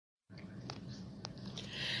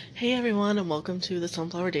Hey everyone, and welcome to the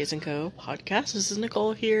Sunflower Days & Co. podcast. This is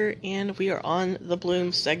Nicole here, and we are on the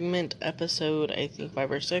Bloom segment, episode, I think,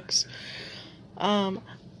 5 or 6. I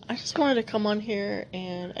just wanted to come on here,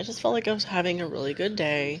 and I just felt like I was having a really good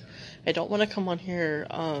day. I don't want to come on here,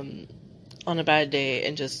 on a bad day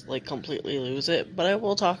and just, completely lose it, but I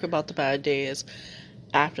will talk about the bad days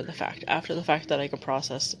after the fact that I can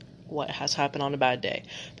process what has happened on a bad day.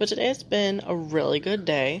 But today has been a really good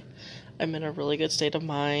day. I'm in a really good state of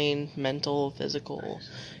mind, mental, physical.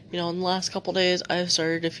 In the last couple days, I've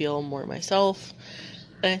started to feel more myself.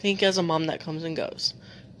 And I think as a mom, that comes and goes.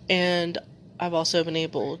 And I've also been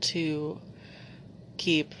able to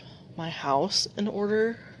keep my house in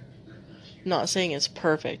order. Not saying it's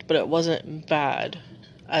perfect, but it wasn't bad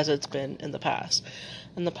as it's been in the past.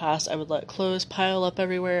 In the past, I would let clothes pile up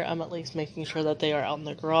everywhere. I'm at least making sure that they are out in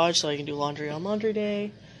the garage so I can do laundry on laundry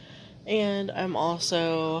day. And I'm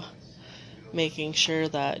also making sure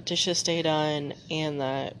that dishes stay done and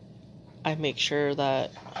that I make sure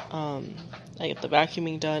that I get the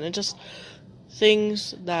vacuuming done and just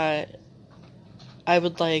things that I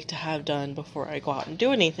would like to have done before I go out and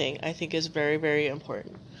do anything, I think is very, very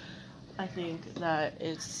important. I think that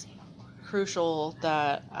it's crucial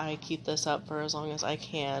that I keep this up for as long as I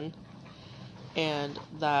can and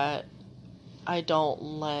that I don't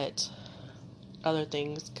let other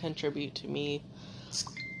things contribute to me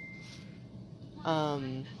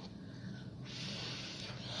that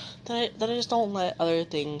I just don't let other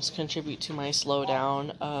things contribute to my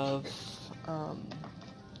slowdown of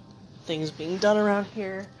things being done around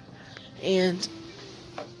here. And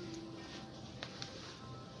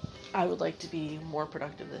I would like to be more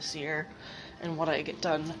productive this year in what I get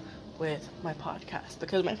done with my podcast,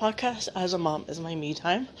 because my podcast as a mom is my me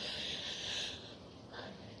time,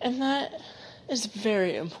 and that is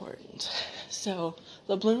very important. So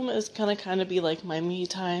the Bloom is gonna kind of be like my me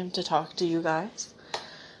time to talk to you guys.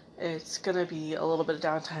 It's gonna be a little bit of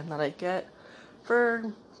downtime that I get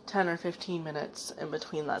for 10 or 15 minutes in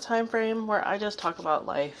between that time frame where I just talk about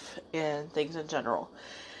life and things in general.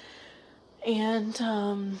 And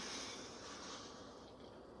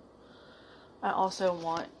I also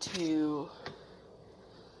want to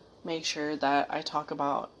make sure that I talk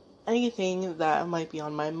about anything that might be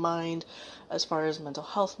on my mind as far as mental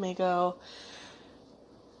health may go,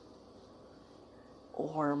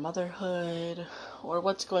 or motherhood, or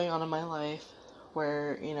what's going on in my life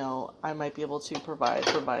where, I might be able to provide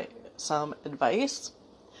some advice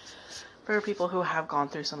for people who have gone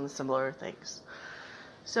through some similar things.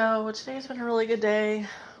 So today's been a really good day,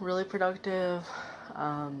 really productive.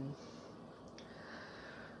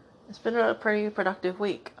 It's been a pretty productive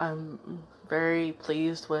week. I'm very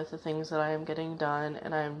pleased with the things that I am getting done,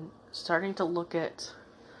 and I'm starting to look at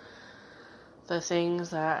the things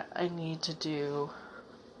that I need to do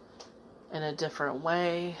in a different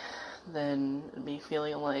way than me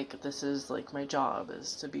feeling like this is like my job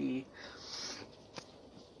is to be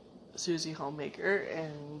Susie Homemaker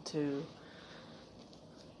and to,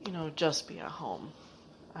 just be at home.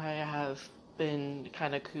 I have been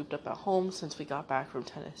kind of cooped up at home since we got back from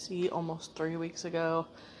Tennessee almost 3 weeks ago,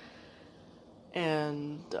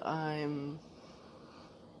 and I'm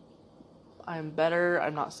better.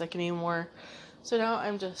 I'm not sick anymore, so now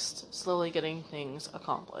I'm just slowly getting things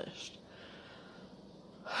accomplished.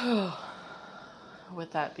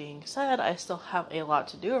 With that being said, I still have a lot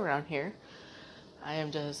to do around here. I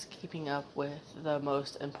am just keeping up with the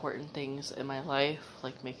most important things in my life,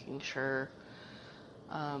 like making sure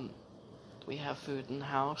we have food in the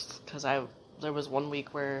house, because there was 1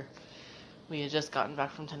 week where we had just gotten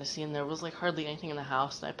back from Tennessee and there was hardly anything in the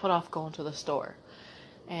house, and I put off going to the store.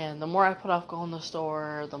 And the more I put off going to the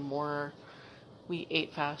store, the more we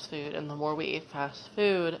ate fast food, and the more we ate fast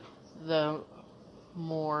food, the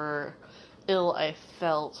more ill I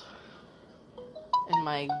felt in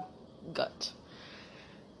my gut.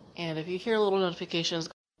 And if you hear little notifications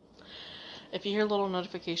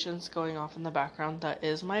going off in the background, that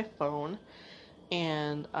is my phone.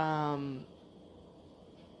 And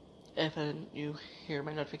if you hear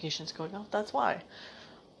my notifications going off, that's why.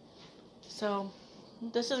 So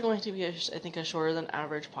this is going to be, I think, a shorter than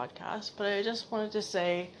average podcast, but I just wanted to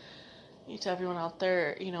say to everyone out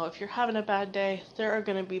there, if you're having a bad day, there are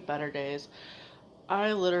going to be better days.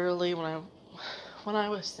 I literally, when I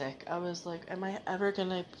was sick, I was like, am I ever going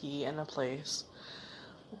to be in a place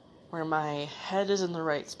where my head is in the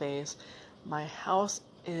right space,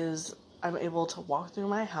 I'm able to walk through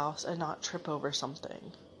my house and not trip over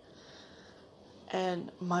something, and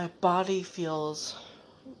my body feels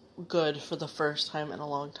good for the first time in a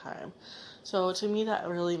long time. So to me, that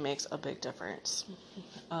really makes a big difference.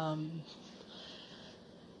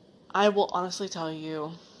 I will honestly tell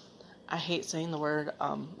you, I hate saying the word,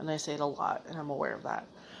 and I say it a lot, and I'm aware of that.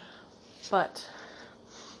 But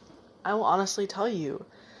I will honestly tell you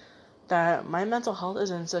that my mental health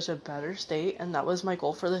is in such a better state, and that was my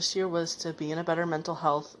goal for this year, was to be in a better mental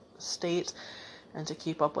health state and to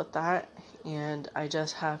keep up with that. And I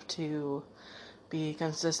just have to be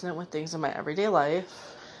consistent with things in my everyday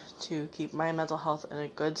life to keep my mental health in a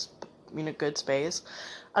good space.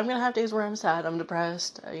 I'm gonna have days where I'm sad, I'm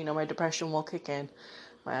depressed, my depression will kick in,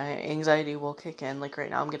 my anxiety will kick in. Like right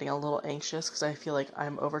now I'm getting a little anxious because I feel like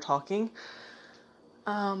I'm over talking.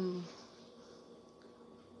 But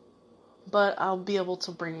I'll be able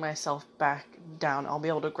to bring myself back down. I'll be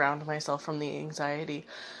able to ground myself from the anxiety.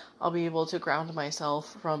 I'll be able to ground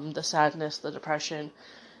myself from the sadness, the depression,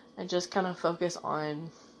 and just kind of focus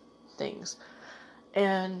on things.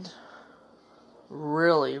 And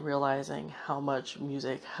really realizing how much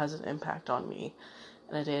music has an impact on me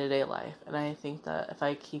in a day-to-day life. And I think that if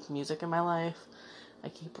I keep music in my life, I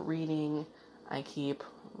keep reading, I keep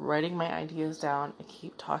writing my ideas down, I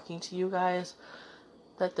keep talking to you guys,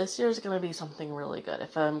 that this year is going to be something really good.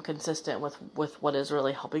 If I'm consistent with what is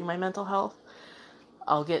really helping my mental health,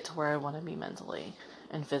 I'll get to where I want to be mentally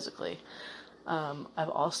and physically. I've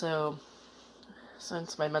also,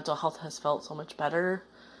 since my mental health has felt so much better,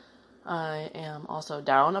 I am also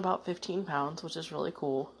down about 15 pounds, which is really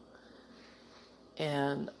cool.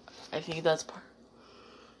 And I think that's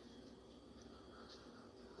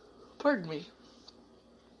pardon me.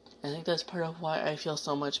 I think that's part of why I feel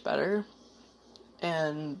so much better.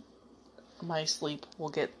 And my sleep will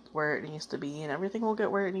get where it needs to be, and everything will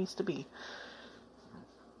get where it needs to be.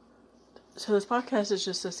 So this podcast is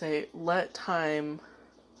just to say, let time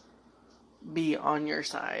be on your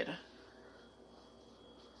side.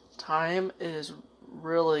 Time is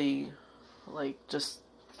really, just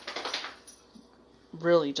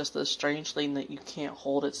a strange thing that you can't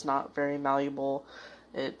hold. It's not very malleable.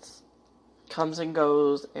 It comes and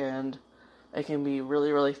goes, and it can be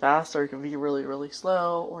really, really fast, or it can be really, really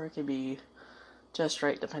slow, or it can be just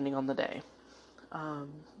right depending on the day.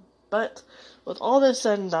 But with all this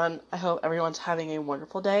said and done, I hope everyone's having a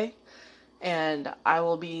wonderful day, and I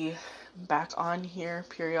will be back on here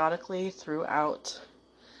periodically throughout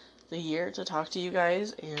the year to talk to you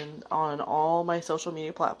guys, and on all my social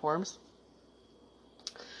media platforms.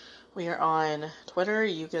 We are on Twitter.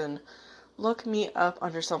 You can look me up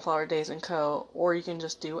under Sunflower Days & Co., or you can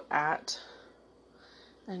just do @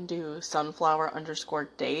 and do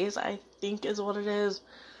sunflower_days, I think is what it is.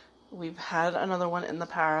 We've had another one in the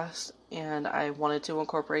past, and I wanted to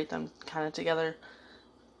incorporate them kind of together,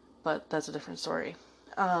 but that's a different story.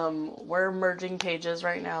 We're merging pages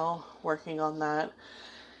right now, working on that.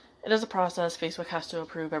 It is a process. Facebook has to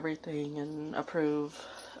approve everything and approve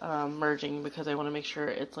merging, because I want to make sure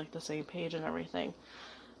it's like the same page and everything.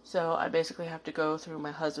 So I basically have to go through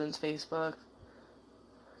my husband's Facebook,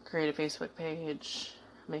 create a Facebook page,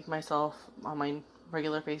 make myself on my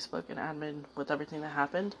regular Facebook an admin with everything that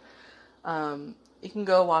happened. You can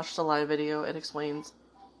go watch the live video. It explains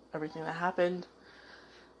everything that happened.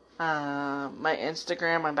 My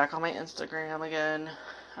Instagram, I'm back on my Instagram again.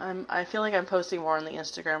 I feel like I'm posting more on the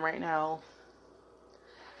Instagram right now.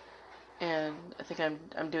 And I think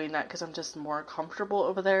I'm doing that because I'm just more comfortable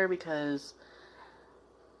over there, because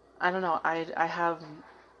I don't know, I have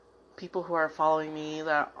people who are following me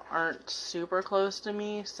that aren't super close to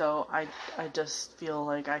me, so I just feel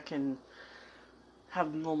like I can have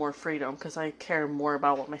a little more freedom, because I care more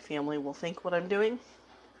about what my family will think what I'm doing.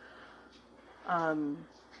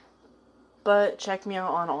 But check me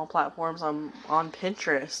out on all platforms. I'm on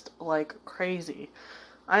Pinterest like crazy.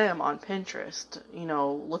 I am on Pinterest,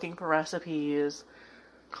 looking for recipes,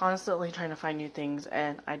 constantly trying to find new things,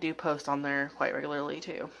 and I do post on there quite regularly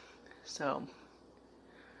too. So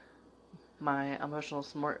my emotional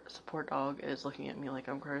support dog is looking at me like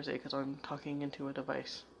I'm crazy because I'm talking into a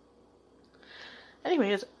device.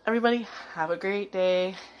 Anyways, everybody, have a great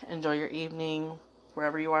day. Enjoy your evening,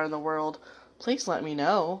 wherever you are in the world. Please let me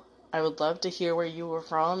know. I would love to hear where you were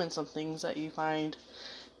from and some things that you find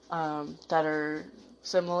that are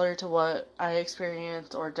similar to what I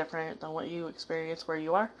experienced or different than what you experience where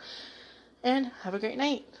you are. And have a great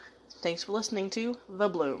night. Thanks for listening to The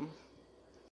Bloom.